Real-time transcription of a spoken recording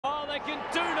they can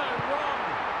do no wrong.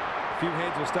 A few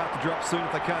heads will start to drop soon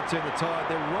if they can't turn the tide.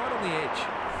 They're right on the edge.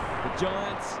 The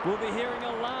Giants will be hearing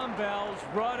alarm bells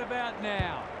right about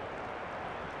now.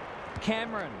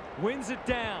 Cameron wins it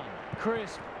down.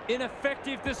 Crisp,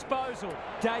 ineffective disposal.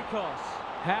 Dacos,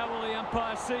 how will the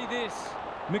umpire see this?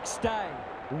 McStay,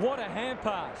 what a hand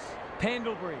pass.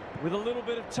 Pendlebury with a little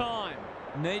bit of time.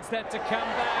 Needs that to come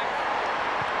back.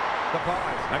 The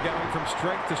Pies are going from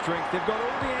strength to strength. They've got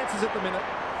all the answers at the minute.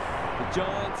 The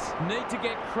Giants need to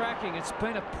get cracking. It's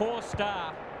been a poor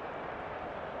start.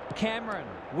 Cameron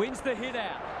wins the hit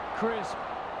out. Crisp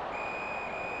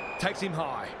Takes him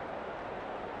high.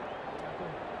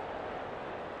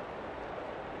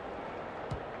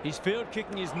 His field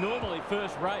kicking is normally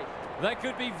first rate. They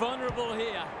could be vulnerable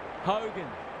here. Hogan,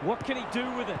 what can he do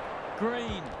with it?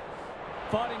 Green,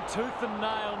 fighting tooth and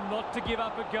nail not to give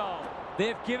up a goal.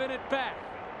 They've given it back.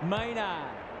 Maynard,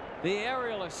 the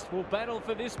aerialist, will battle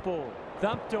for this ball.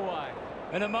 Thumped away.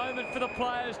 And a moment for the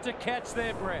players to catch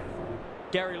their breath.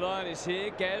 Gary Lyon is here.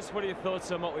 Gaz, what are your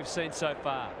thoughts on what we've seen so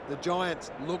far? The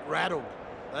Giants look rattled.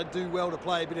 They'd do well to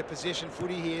play a bit of possession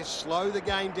footy here. Slow the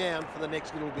game down for the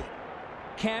next little bit.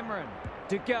 Cameron,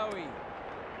 DeGoey.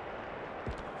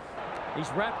 He's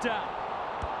wrapped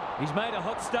up. He's made a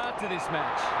hot start to this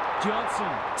match.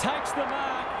 Johnson takes the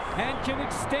mark and can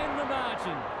extend the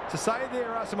margin. To say there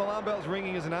are some alarm bells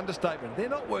ringing is an understatement. They're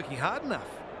not working hard enough.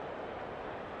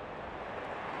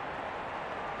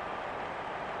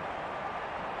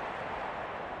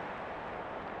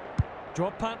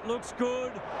 Drop punt looks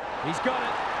good. He's got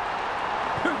it.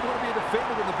 Who'd want to be a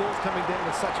defender when the ball's coming down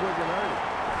with such regularity?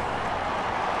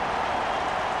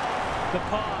 The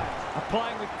Pies are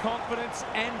playing with confidence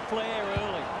and flair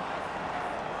early.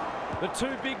 The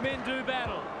two big men do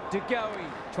battle. DeGoey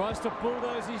tries to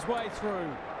bulldoze his way through.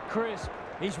 Crisp,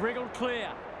 he's wriggled clear.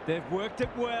 They've worked it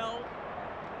well.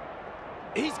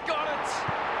 He's got it!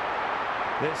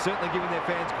 They're certainly giving their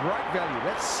fans great value.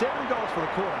 That's 7 goals for the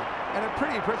quarter and a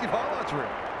pretty impressive highlights reel.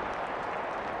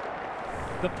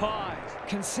 The Pies,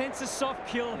 consensus soft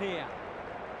kill here.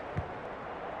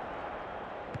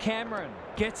 Cameron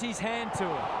gets his hand to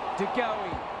it.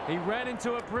 DeGoey, he ran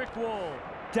into a brick wall.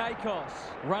 Dacos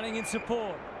running in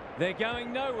support. They're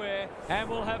going nowhere and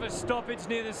will have a stoppage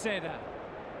near the centre.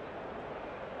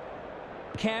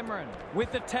 Cameron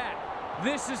with the tap.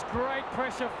 This is great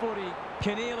pressure footy.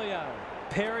 Cornelio,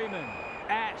 Perryman,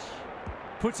 Ash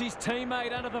puts his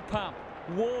teammate under the pump.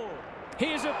 Ward,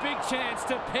 here's a big chance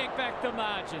to peg back the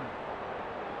margin.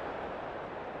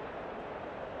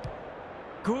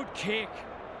 Good kick.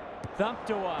 Thumped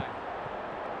away.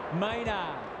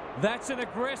 Maynard, that's an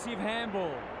aggressive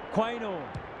handball. Quaynor,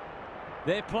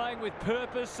 they're playing with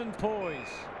purpose and poise.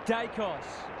 Dacos.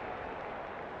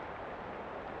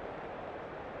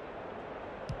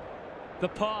 The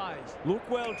Pies look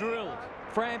well drilled.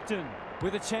 Frampton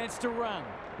with a chance to run.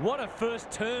 What a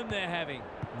first term they're having.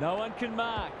 No one can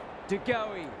mark.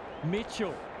 DeGoey,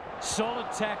 Mitchell,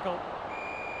 solid tackle.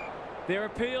 Their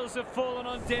appeals have fallen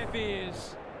on deaf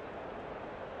ears.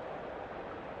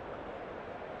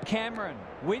 Cameron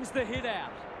wins the hit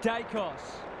out. Dacos,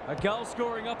 a goal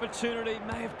scoring opportunity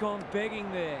may have gone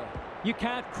begging there. You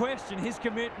can't question his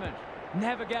commitment.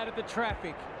 Navigated the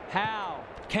traffic. How?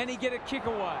 Can he get a kick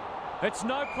away? It's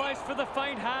no place for the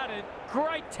faint-hearted.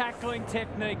 Great tackling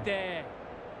technique there.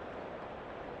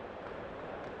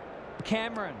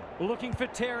 Cameron looking for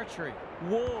territory.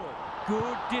 Ward,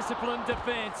 good disciplined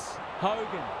defence.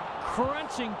 Hogan,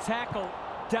 crunching tackle.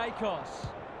 Dacos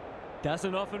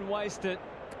doesn't often waste it.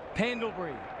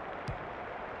 Pendlebury.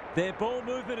 Their ball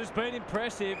movement has been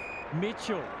impressive.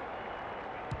 Mitchell.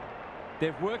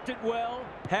 They've worked it well.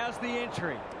 How's the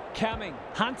entry? Coming,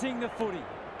 hunting the footy.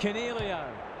 Cornelio.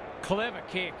 Clever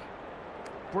kick.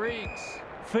 Briggs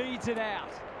feeds it out.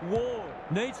 Ward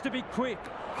needs to be quick.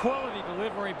 Quality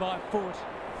delivery by foot.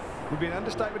 Would be an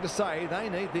understatement to say they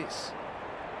need this.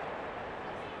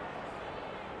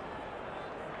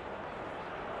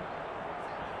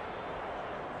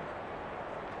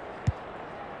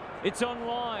 It's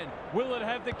online. Will it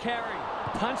have the carry?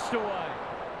 Punched away.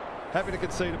 Happy to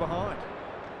concede it behind.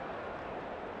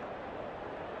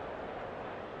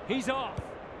 He's off.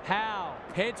 Howe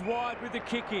heads wide with the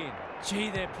kick in. Gee,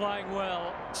 they're playing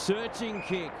well. Searching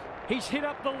kick. He's hit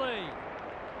up the lead.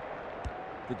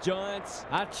 The Giants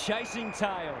are chasing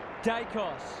tail.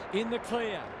 Dacos in the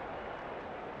clear.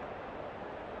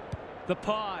 The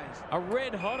Pies are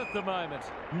red hot at the moment.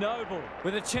 Noble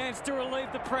with a chance to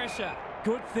relieve the pressure.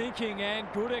 Good thinking and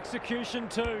good execution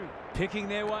too. Picking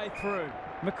their way through.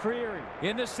 McCreary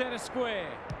in the centre square.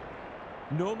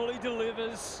 Normally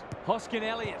delivers. Hoskin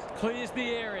Elliott clears the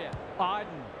area.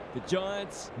 Iden The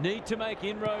Giants need to make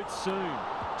inroads soon.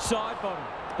 Side bottom.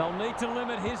 They'll need to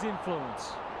limit his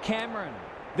influence. Cameron.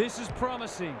 This is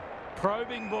promising.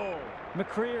 Probing ball.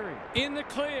 McCreary in the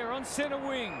clear on centre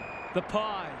wing. The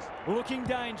Pies looking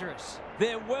dangerous.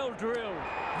 They're well drilled.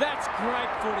 That's great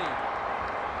footy.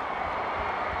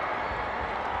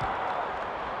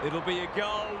 It'll be a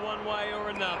goal one way or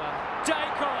another.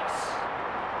 Dacos.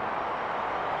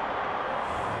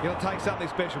 He'll take something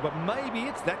special, but maybe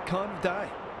it's that kind of day.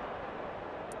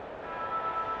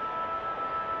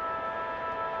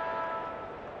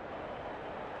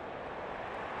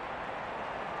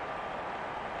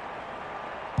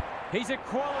 He's a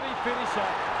quality finisher,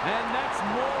 and that's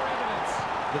more evidence.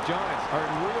 The Giants are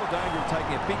in real danger of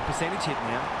taking a big percentage hit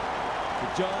now.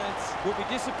 The Giants will be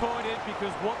disappointed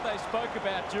because what they spoke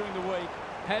about during the week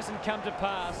hasn't come to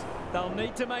pass. They'll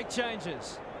need to make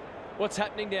changes. What's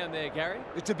happening down there, Gary?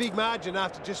 It's a big margin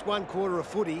after just 1 quarter of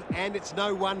footy, and it's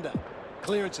no wonder.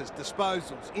 Clearances,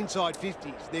 disposals, inside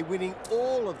 50s. They're winning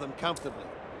all of them comfortably.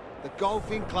 The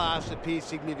golfing class appears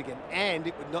significant, and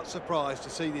it would not surprise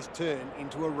to see this turn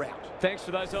into a rout. Thanks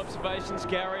for those observations,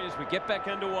 Gary, as we get back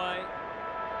underway.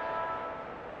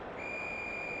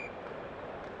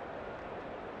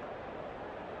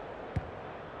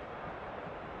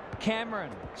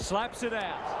 Cameron slaps it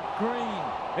out.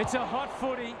 Green, it's a hot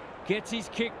footy. Gets his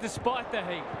kick despite the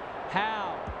heat.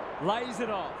 Howe lays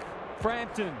it off.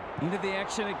 Frampton into the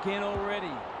action again already.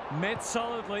 Met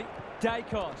solidly.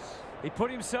 Dacos. He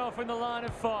put himself in the line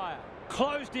of fire.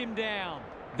 Closed him down.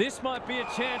 This might be a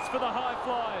chance for the high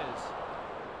flyers.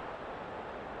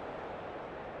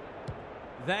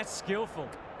 That's skillful.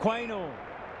 Quaynor.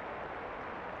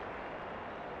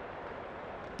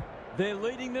 They're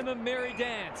leading them a merry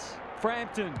dance.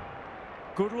 Frampton.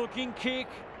 Good looking kick.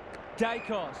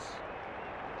 Dacos.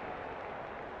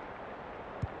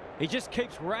 He just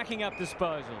keeps racking up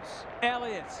disposals.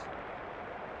 Elliott.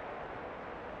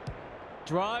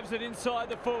 Drives it inside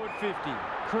the forward 50.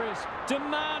 Crisp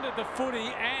demanded the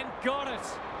footy and got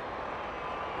it.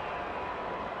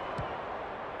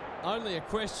 Only a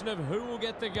question of who will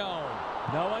get the goal.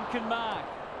 No one can mark.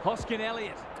 Hoskin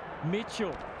Elliott.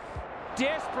 Mitchell.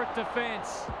 Desperate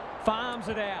defence. Farms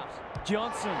it out.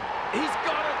 Johnson. He's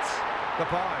got it. The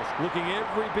Pies looking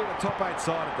every bit a top 8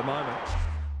 side at the moment.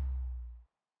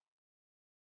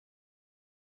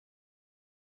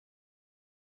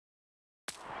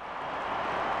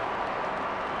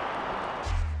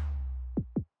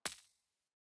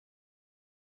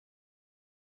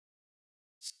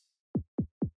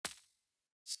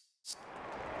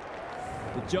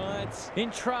 The Giants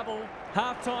in trouble.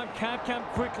 Halftime can't come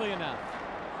quickly enough.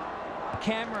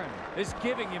 Cameron is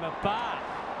giving him a bath.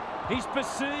 He's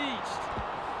besieged.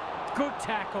 Good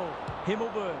tackle.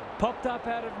 Himmelberg popped up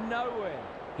out of nowhere.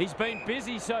 He's been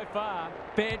busy so far.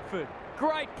 Bedford,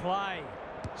 great play.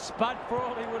 Spud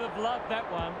Frawley would have loved that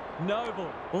one.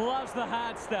 Noble loves the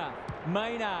hard stuff.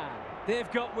 Maynard,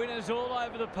 they've got winners all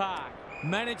over the park.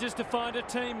 Manages to find a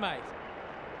teammate.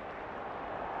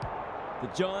 The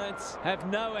Giants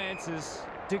have no answers.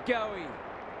 De Goey.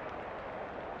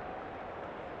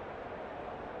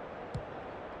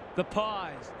 The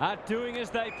Pies are doing as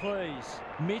they please.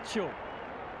 Mitchell.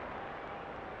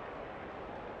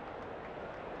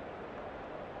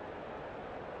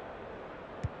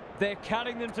 They're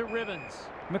cutting them to ribbons.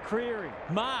 McCreary.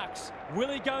 Marks. Will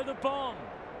he go the bomb?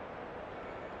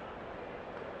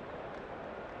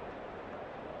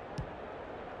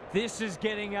 This is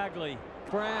getting ugly.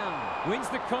 Brown wins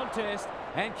the contest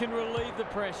and can relieve the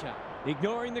pressure.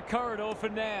 Ignoring the corridor for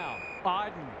now.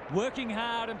 Iden working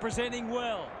hard and presenting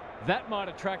well. That might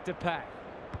attract a pack.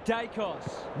 Dacos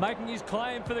making his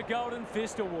claim for the Golden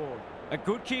Fist Award. A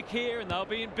good kick here and they'll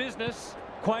be in business.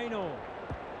 Quaynor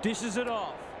dishes it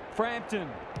off. Frampton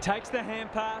takes the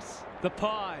hand pass. The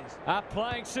Pies are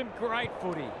playing some great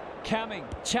footy. Cumming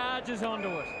charges onto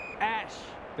it. Ash,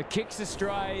 the kick's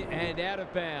astray and out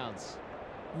of bounds.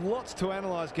 Lots to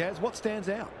analyse, Gaz. What stands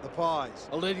out? The Pies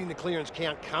are leading the clearance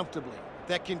count comfortably. If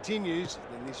that continues,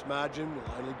 then this margin will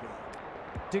only grow.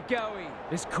 De Goey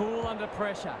is cool under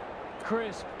pressure.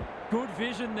 Crisp, good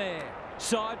vision there.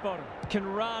 Side bottom, can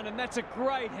run, and that's a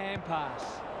great hand pass.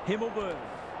 Himmelberg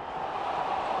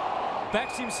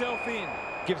backs himself in.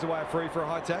 Gives away a free for a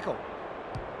high tackle.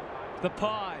 The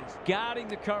Pies guarding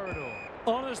the corridor.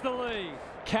 Honours the lead.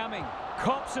 Cumming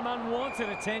cops some unwanted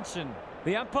attention.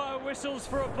 The umpire whistles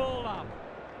for a ball up.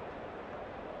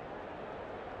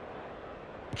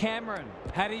 Cameron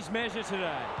had his measure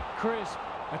today. Crisp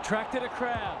attracted a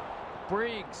crowd.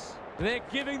 Briggs, they're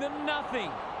giving them nothing.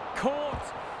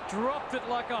 Caught, dropped it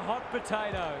like a hot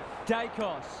potato.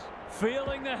 Dacos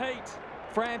feeling the heat.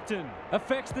 Frampton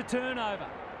affects the turnover.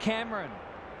 Cameron.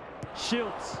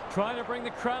 Schultz trying to bring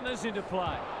the Crummers into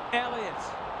play. Elliott.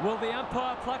 Will the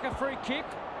umpire pluck a free kick?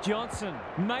 Johnson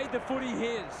made the footy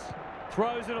his.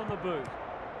 Throws it on the boot.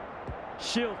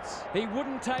 Schultz. He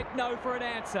wouldn't take no for an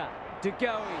answer. De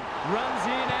Goey runs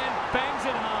in and bangs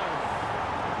it home.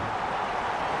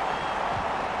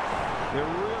 They're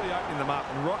really opening them up,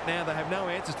 and right now they have no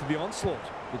answers to the onslaught.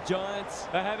 The Giants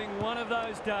are having one of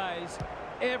those days.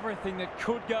 Everything that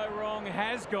could go wrong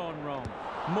has gone wrong.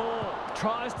 Moore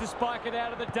tries to spike it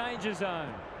out of the danger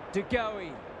zone. De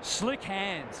Goey, slick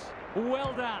hands.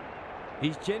 Well done.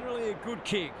 He's generally a good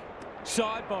kick.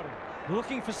 Side bottom,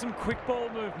 looking for some quick ball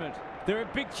movement. They're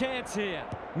a big chance here.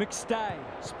 McStay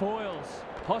spoils.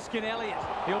 Hoskin Elliott.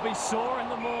 He'll be sore in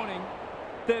the morning.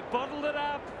 They've bottled it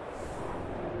up.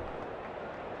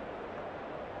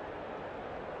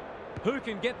 Who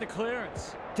can get the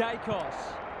clearance? Dacos.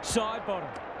 Side bottom.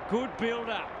 Good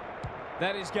build-up.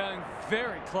 That is going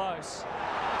very close.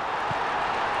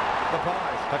 The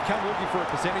Pies have come looking for a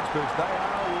percentage boost. They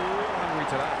are real hungry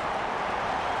today.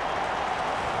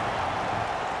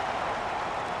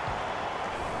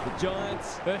 The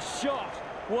Giants are shot.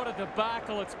 What a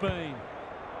debacle it's been.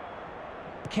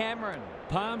 Cameron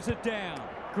palms it down.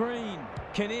 Green.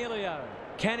 Canelio.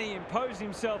 Can he impose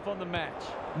himself on the match?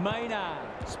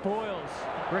 Maynard spoils.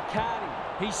 Riccardi.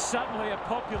 He's suddenly a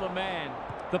popular man.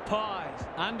 The Pies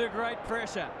under great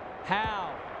pressure.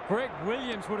 Howe. Greg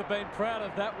Williams would have been proud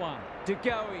of that one. De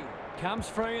Goey comes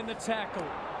free in the tackle.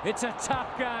 It's a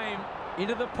tough game.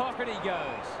 Into the pocket he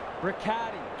goes.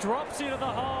 Riccardi drops into the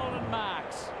hole and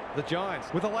marks. The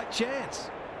Giants with a late chance.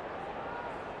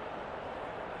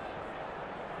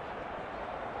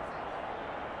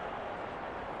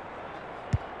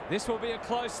 This will be a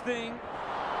close thing.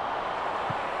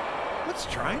 That's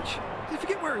strange. Did you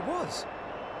forget where he was?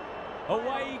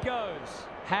 Away he goes.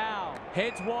 Howe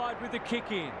heads wide with the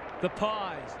kick in. The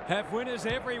Pies have winners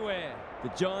everywhere. The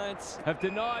Giants have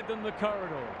denied them the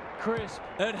corridor. Crisp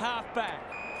at halfback.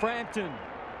 Frampton.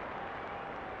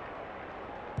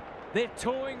 They're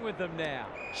toying with them now.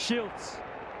 Schultz.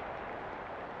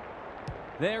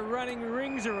 They're running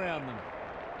rings around them.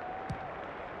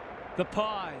 The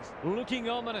Pies looking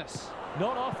ominous.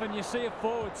 Not often you see a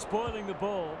forward spoiling the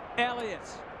ball. Elliott.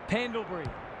 Pendlebury.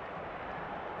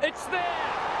 It's there!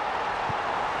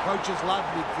 Coaches love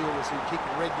midfielders who kick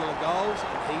regular goals,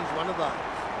 and he's one of those.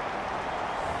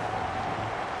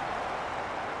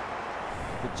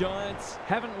 The Giants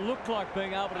haven't looked like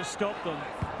being able to stop them.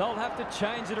 They'll have to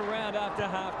change it around after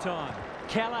half-time.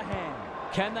 Callahan.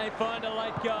 Can they find a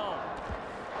late goal?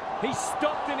 He's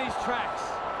stopped in his tracks.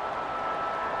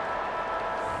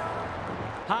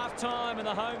 Half-time and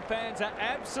the home fans are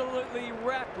absolutely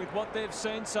wrapped with what they've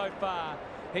seen so far.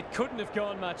 It couldn't have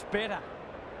gone much better.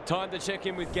 Time to check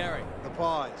in with Gary. The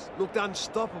Pies looked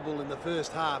unstoppable in the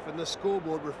first half, and the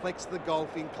scoreboard reflects the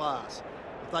golfing class.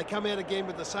 If they come out again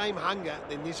with the same hunger,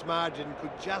 then this margin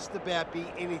could just about be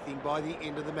anything by the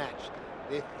end of the match.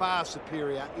 They're far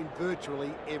superior in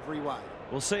virtually every way.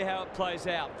 We'll see how it plays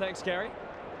out. Thanks, Gary.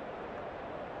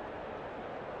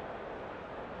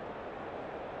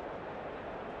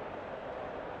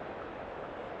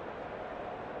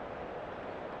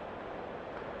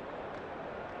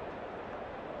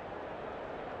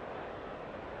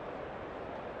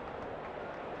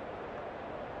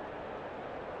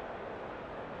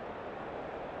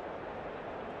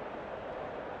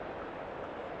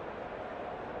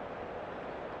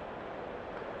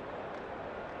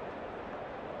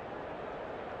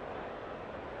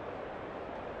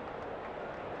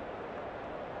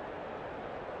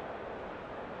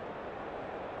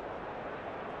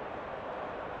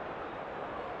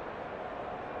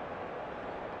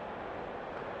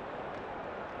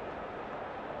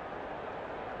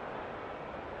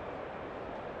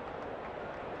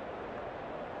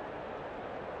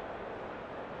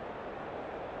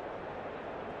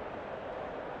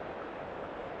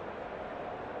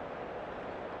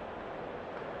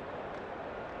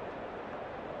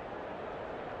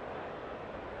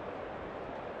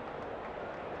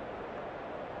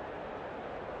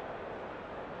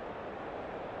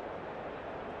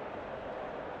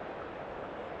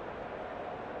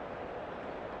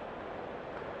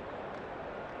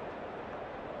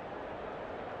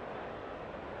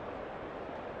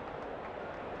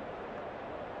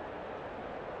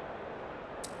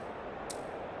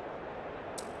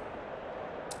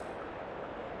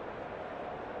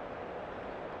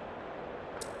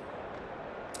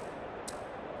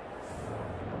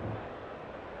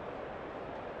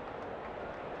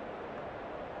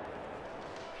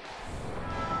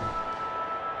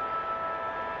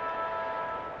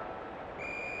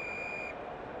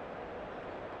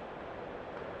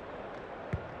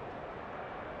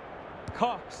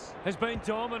 Cox has been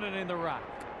dominant in the ruck.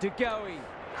 De Goey,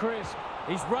 crisp.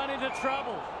 He's run into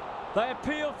trouble. They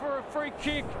appeal for a free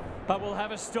kick, but will have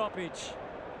a stoppage.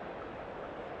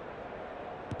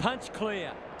 Punch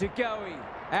clear. De Goey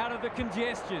out of the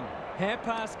congestion. Hand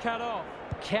pass cut off.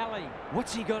 Kelly,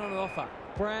 what's he got on offer?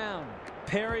 Brown,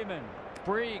 Perryman,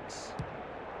 Briggs.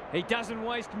 He doesn't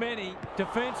waste many.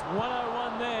 Defence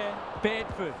 101 there.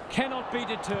 Bedford cannot be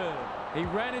deterred. He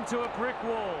ran into a brick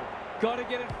wall. Got to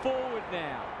get it forward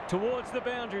now, towards the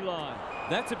boundary line.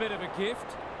 That's a bit of a gift.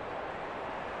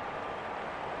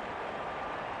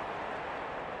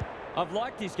 I've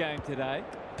liked his game today.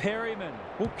 Perryman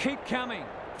will keep coming.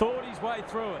 Thought his way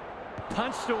through it.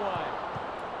 Punched away.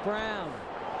 Brown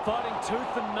fighting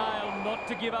tooth and nail not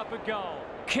to give up a goal.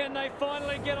 Can they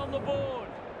finally get on the board?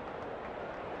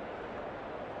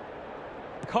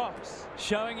 Cox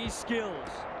showing his skills.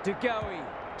 De Goey,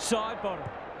 side bottom.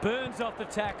 Burns off the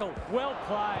tackle. Well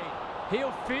played.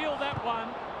 He'll feel that one.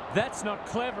 That's not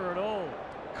clever at all.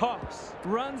 Cox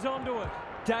runs onto it.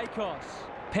 Dacos,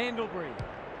 Pendlebury.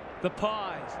 The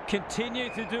Pies continue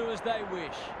to do as they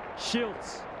wish.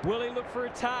 Schiltz, will he look for a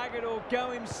target or go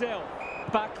himself?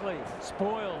 Buckley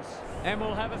spoils and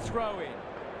will have a throw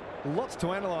in. Lots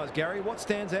to analyse, Gary. What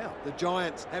stands out? The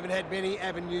Giants haven't had many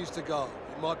avenues to goal.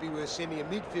 It might be worth sending a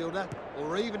midfielder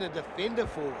or even a defender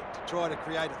forward to try to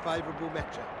create a favourable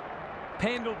matchup.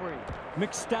 Pendlebury,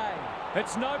 McStay.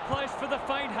 It's no place for the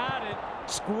faint-hearted.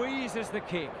 Squeezes the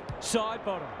kick. Side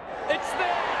bottom. It's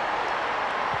there!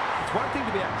 It's one thing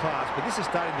to be outclassed, but this is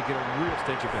starting to get a real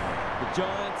stench about it. The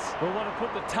Giants will want to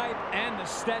put the tape and the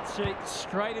stat sheet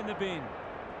straight in the bin.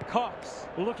 Cox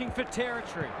looking for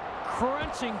territory.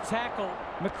 Crunching tackle.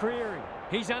 McCreary.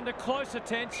 He's under close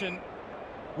attention.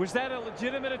 Was that a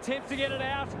legitimate attempt to get it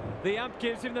out? The ump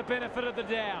gives him the benefit of the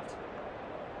doubt.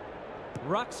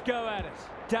 Rucks go at it.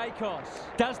 Dacos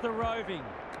does the roving.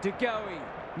 De Goey.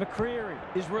 McCreary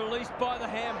is released by the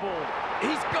handball.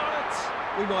 He's got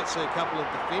it! We might see a couple of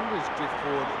defenders drift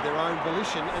forward of their own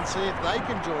volition and see if they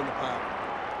can join the party.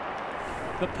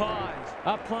 The Pies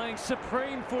are playing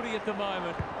supreme footy at the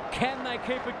moment. Can they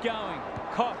keep it going?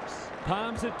 Cox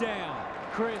palms it down.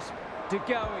 Crisp. De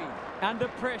Goey under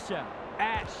pressure.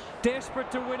 Ash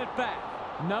desperate to win it back.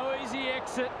 No easy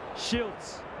exit.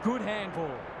 Schiltz. Good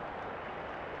handball.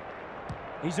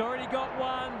 He's already got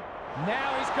one.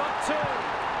 Now he's got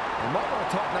two. They might want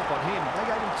to tighten up on him. They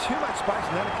gave him too much space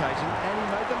on that occasion, and he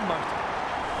made the most of it.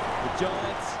 The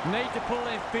Giants need to pull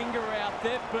their finger out.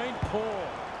 They've been poor.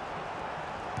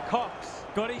 Cox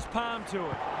got his palm to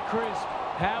it. Crisp.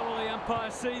 How will the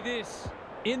umpire see this?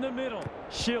 In the middle.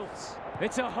 Schiltz.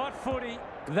 It's a hot footy.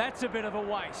 That's a bit of a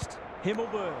waste.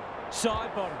 Himmelberg.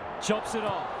 Side bottom. Chops it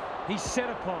off. He's set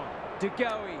upon. De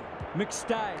Goey.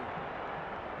 McStay.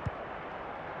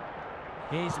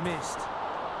 He's missed.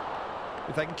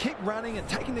 If they can keep running and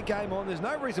taking the game on, there's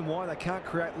no reason why they can't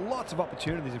create lots of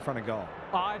opportunities in front of goal.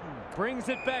 Iden brings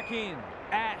it back in.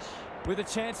 Ash with a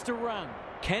chance to run.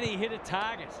 Can he hit a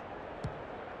target?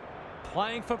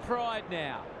 Playing for pride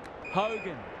now.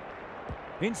 Hogan.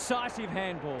 Incisive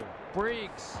handball.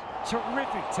 Briggs.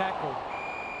 Terrific tackle.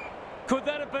 Could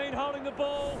that have been holding the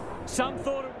ball? Some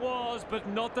thought it was, but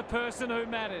not the person who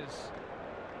matters.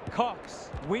 Cox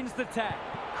wins the tap.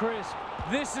 Crisp.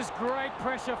 This is great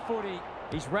pressure footy.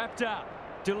 He's wrapped up.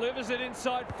 Delivers it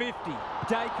inside 50.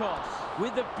 Dacos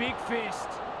with the big fist.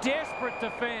 Desperate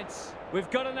defence. We've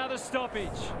got another stoppage.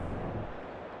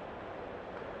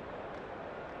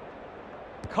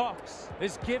 Cox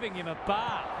is giving him a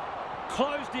bath.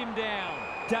 Closed him down.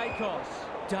 Dacos.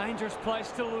 Dangerous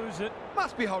place to lose it.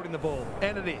 Must be holding the ball,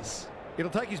 and it is.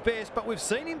 It'll take his best, but we've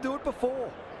seen him do it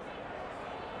before.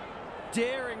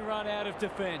 Daring run out of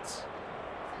defence.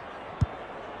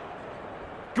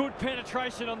 Good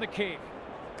penetration on the kick.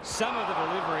 Some of the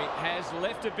delivery has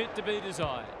left a bit to be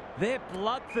desired. They're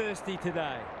bloodthirsty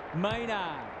today.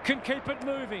 Maynard can keep it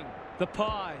moving. The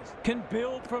Pies can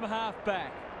build from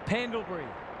half-back. Pendlebury.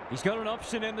 He's got an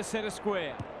option in the centre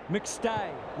square. McStay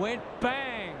went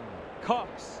bang.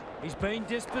 Cox. He's been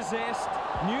dispossessed.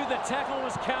 Knew the tackle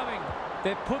was coming.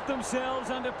 They've put themselves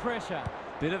under pressure.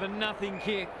 Bit of a nothing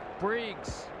kick.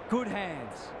 Briggs. Good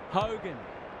hands. Hogan.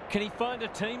 Can he find a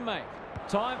teammate?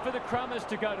 Time for the Crummers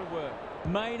to go to work.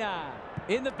 Maynard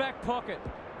in the back pocket.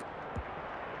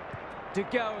 De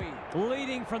Goey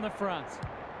leading from the front.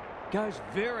 Goes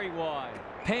very wide.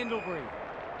 Pendlebury.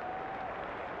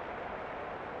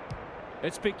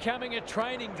 It's becoming a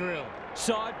training drill.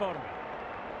 Side bottom.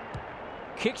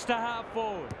 Kicks to half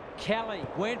forward. Kelly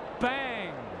went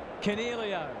bang.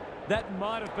 Canelio. That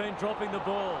might have been dropping the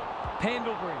ball.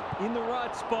 Pendlebury in the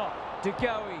right spot. De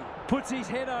Goey puts his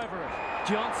head over it.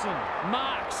 Johnson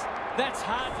marks. That's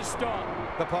hard to stop.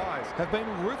 The Pies have been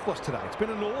ruthless today. It's been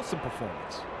an awesome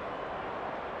performance.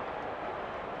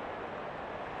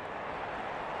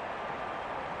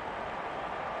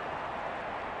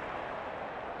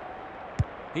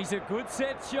 He's a good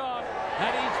set shot,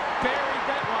 and he's buried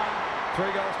that one.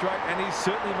 3 goals straight, and he's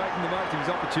certainly making the most of his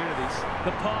opportunities.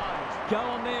 The Pies go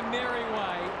on their merry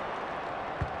way.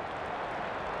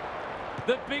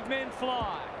 The big men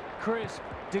fly. Crisp,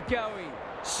 De Goey,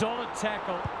 solid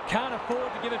tackle. Can't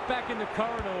afford to give it back in the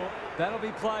corridor. That'll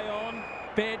be play on.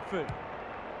 Bedford.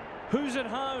 Who's at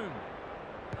home?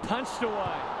 Punched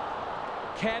away.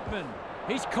 Cadman.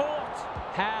 He's caught.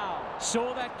 Howe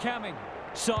saw that coming.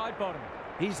 Side bottom.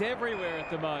 He's everywhere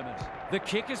at the moment. The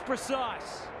kick is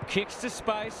precise. Kicks to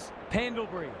space.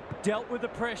 Pendlebury dealt with the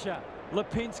pressure.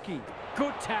 Lipinski.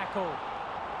 Good tackle.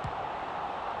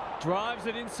 Drives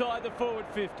it inside the forward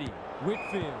 50.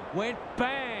 Whitfield went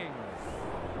bang.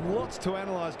 Lots to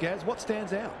analyse, Gaz. What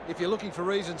stands out? If you're looking for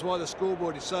reasons why the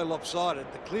scoreboard is so lopsided,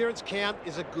 the clearance count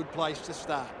is a good place to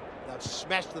start. They've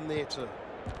smashed them there too.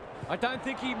 I don't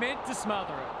think he meant to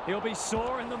smother it. He'll be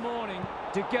sore in the morning.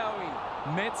 De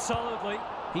Goey met solidly.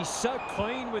 He's so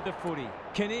clean with the footy.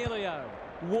 Cornelio,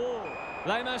 Ward.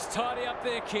 They must tidy up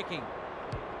their kicking.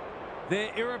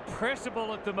 They're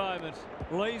irrepressible at the moment.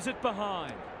 Leaves it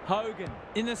behind. Hogan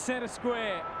in the centre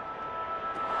square.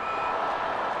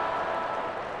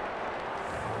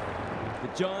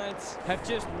 The Giants have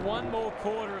just one more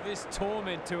quarter of this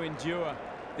torment to endure.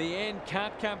 The end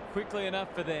can't come quickly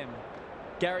enough for them.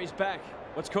 Gary's back.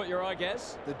 What's caught your eye,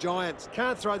 Gaz? The Giants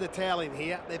can't throw the towel in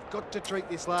here. They've got to treat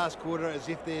this last quarter as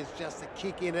if there's just a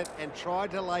kick in it and try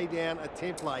to lay down a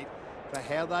template for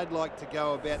how they'd like to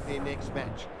go about their next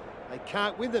match. They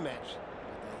can't win the match,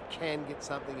 but they can get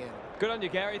something out of it. Good on you,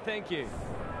 Gary. Thank you.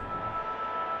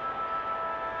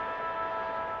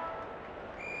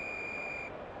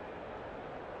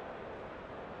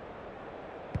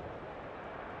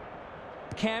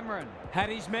 Cameron had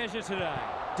his measure today.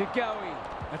 De Goey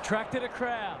attracted a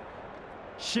crowd.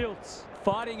 Schiltz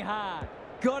fighting hard.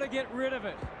 Got to get rid of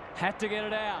it. Had to get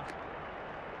it out.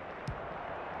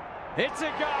 It's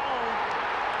a goal.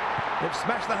 They've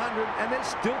smashed the 100, and there's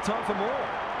still time for more.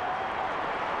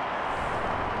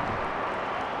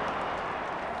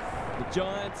 The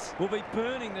Giants will be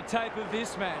burning the tape of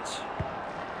this match.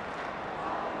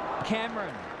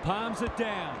 Cameron palms it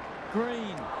down.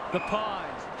 Green, the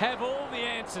Pies have all the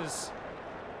answers.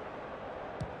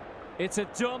 It's a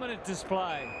dominant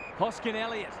display. Hoskin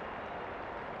Elliott.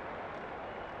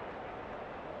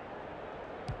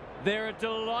 They're a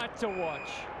delight to watch.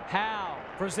 Howe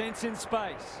presents in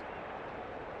space.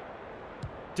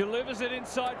 Delivers it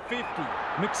inside 50.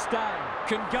 McStay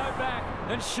can go back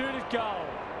and shoot it goal.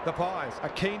 The Pies are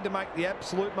keen to make the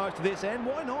absolute most of this, and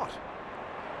why not?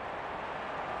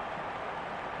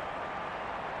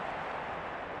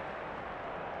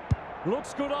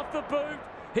 Looks good off the boot.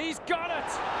 He's got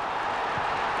it.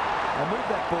 They moved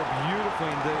that ball beautifully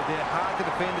indeed. They're hard to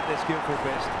defend at their skillful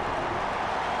best.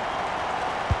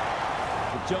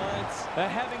 The Giants are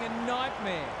having a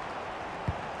nightmare.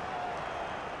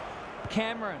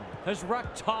 Cameron has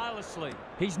rucked tirelessly.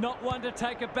 He's not one to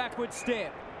take a backward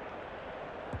step.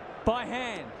 By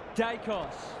hand,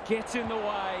 Dacos gets in the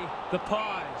way. The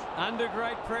Pies under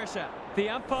great pressure. The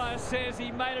umpire says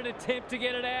he made an attempt to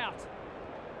get it out.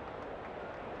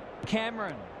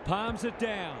 Cameron palms it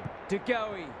down. De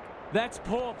Goey. That's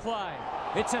poor play.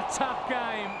 It's a tough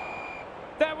game.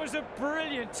 That was a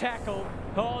brilliant tackle.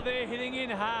 Oh, they're hitting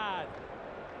in hard.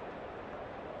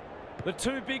 The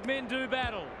two big men do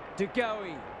battle. De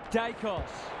Goey. Dacos.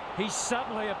 He's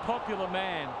suddenly a popular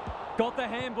man. Got the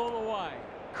handball away.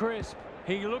 Crisp.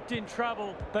 He looked in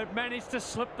trouble, but managed to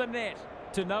slip the net.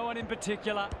 To no one in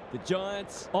particular. The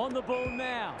Giants on the ball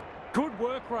now. Good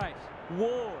work rate.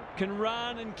 Ward can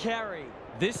run and carry.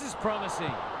 This is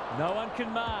promising. No one can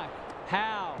mark.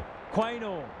 Howe.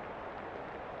 Quaynor.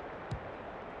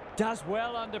 Does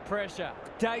well under pressure.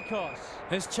 Dacos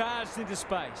has charged into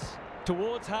space.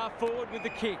 Towards half forward with the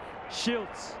kick.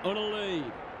 Schiltz on a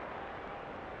lead.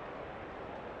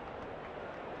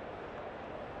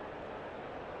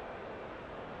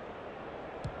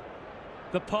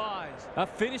 The Pies are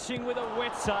finishing with a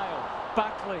wet sail.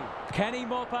 Buckley, can he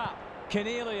mop up?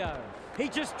 Cornelio, he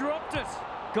just dropped it.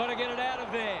 Got to get it out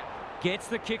of there. Gets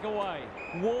the kick away.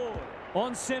 Ward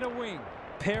on centre wing.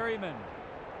 Perryman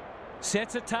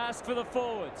sets a task for the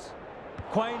forwards.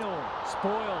 Quaynor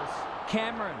spoils.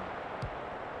 Cameron.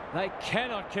 They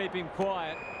cannot keep him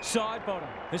quiet. Sidebottom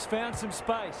has found some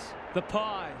space. The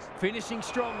Pies finishing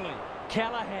strongly.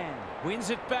 Callahan wins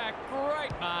it back.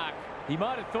 Great mark. He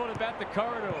might have thought about the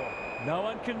corridor. No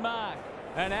one can mark.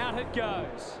 And out it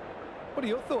goes. What are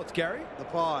your thoughts, Gary? The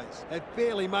Pies have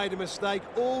barely made a mistake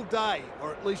all day,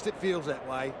 or at least it feels that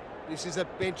way. This is a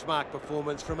benchmark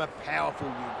performance from a powerful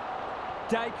unit.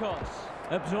 Dacos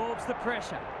absorbs the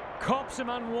pressure. Cops some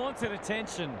unwanted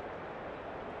attention.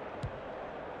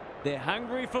 They're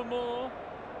hungry for more.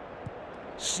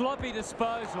 Sloppy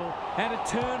disposal and a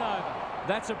turnover.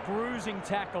 That's a bruising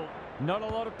tackle. Not a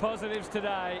lot of positives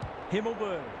today.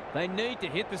 Himmelberg. They need to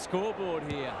hit the scoreboard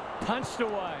here. Punched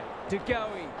away. De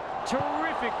Goey.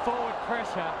 Terrific forward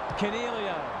pressure.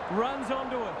 Canelio runs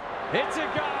onto it. It's a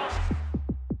goal.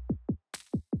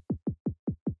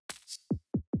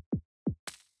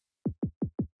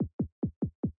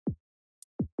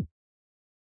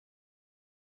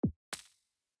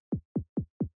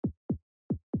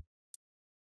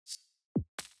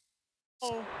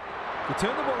 To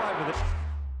turn the ball over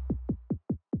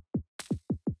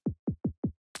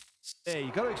there,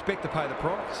 you've got to expect to pay the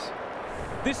price.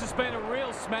 This has been a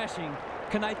real smashing.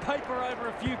 Can they paper over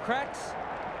a few cracks?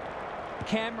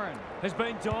 Cameron has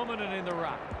been dominant in the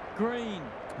ruck. Green,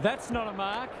 that's not a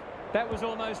mark. That was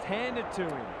almost handed to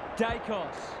him.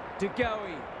 Dacos, De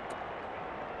Goey.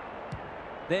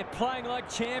 They're playing like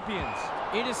champions.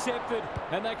 Intercepted,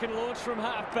 and they can launch from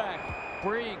halfback.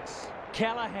 Briggs,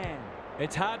 Callahan.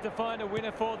 It's hard to find a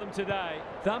winner for them today.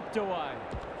 Thumped away.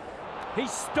 He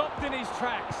stopped in his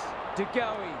tracks. De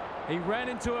Goey. He ran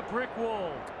into a brick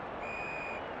wall.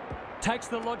 Takes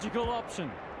the logical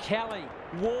option. Kelly.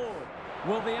 Ward.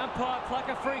 Will the umpire pluck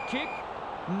a free kick?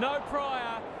 No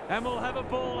prior, and we'll have a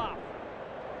ball up.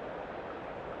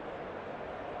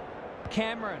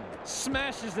 Cameron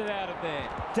smashes it out of there.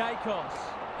 Dacos.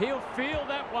 He'll feel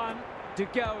that one. De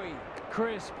Goey.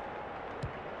 Crisp.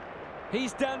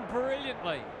 He's done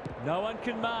brilliantly. No one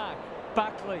can mark.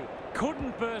 Buckley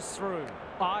couldn't burst through.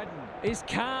 Iden is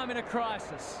calm in a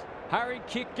crisis. Hurried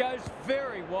kick goes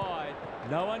very wide.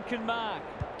 No one can mark.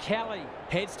 Kelly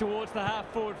heads towards the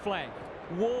half-forward flank.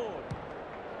 Ward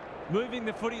moving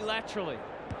the footy laterally.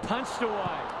 Punched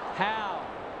away. Howe.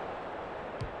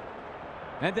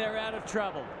 And they're out of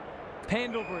trouble.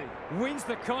 Pendlebury wins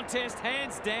the contest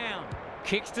hands down.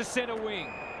 Kicks to centre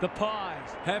wing. The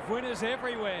Pies have winners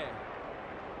everywhere.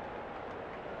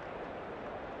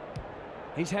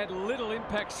 He's had little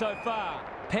impact so far.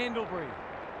 Pendlebury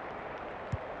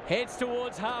heads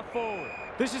towards half forward.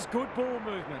 This is good ball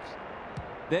movement.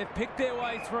 They've picked their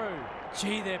way through.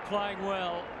 Gee, they're playing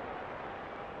well.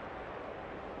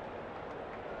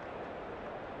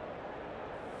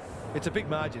 It's a big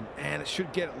margin, and it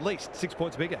should get at least 6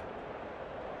 points bigger.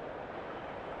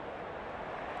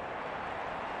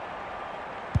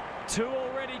 Two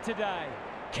already today.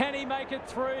 Can he make it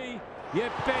three? You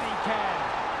bet he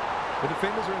can. The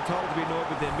defenders are entitled to be annoyed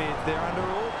with their mids. They're under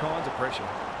all kinds of pressure.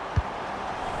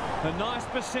 A nice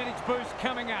percentage boost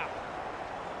coming up.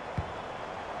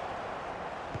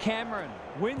 Cameron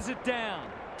wins it down.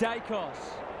 Dacos.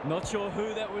 Not sure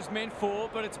who that was meant for,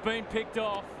 but it's been picked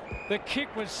off. The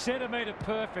kick was centimetre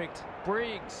perfect.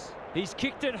 Briggs. He's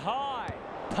kicked it high.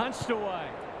 Punched away.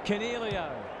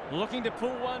 Canelio looking to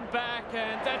pull one back,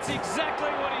 and that's exactly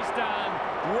what he's done.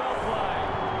 Well played.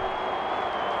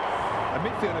 A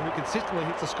midfielder who consistently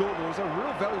hits the scoreboard is a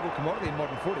real valuable commodity in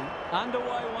modern footy.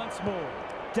 Underway once more.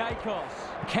 Dacos.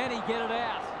 Can he get it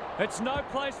out? It's no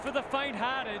place for the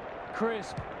faint-hearted.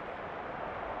 Crisp.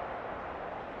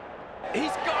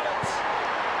 He's got it!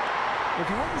 If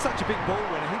he wasn't such a big ball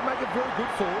winner, he'd make it very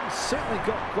good forward. He's certainly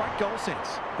got great goal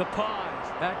sense. The Pies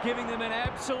are giving them an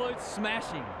absolute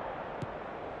smashing.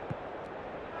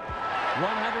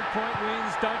 100-point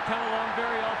wins don't come along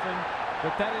very often,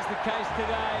 but that is the case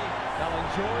today. They'll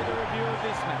enjoy the review of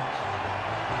this match.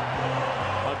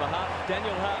 On behalf of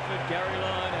Daniel Hartford, Gary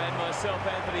Lyon and myself,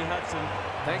 Anthony Hudson,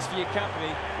 thanks for your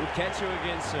company. We'll catch you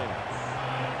again soon.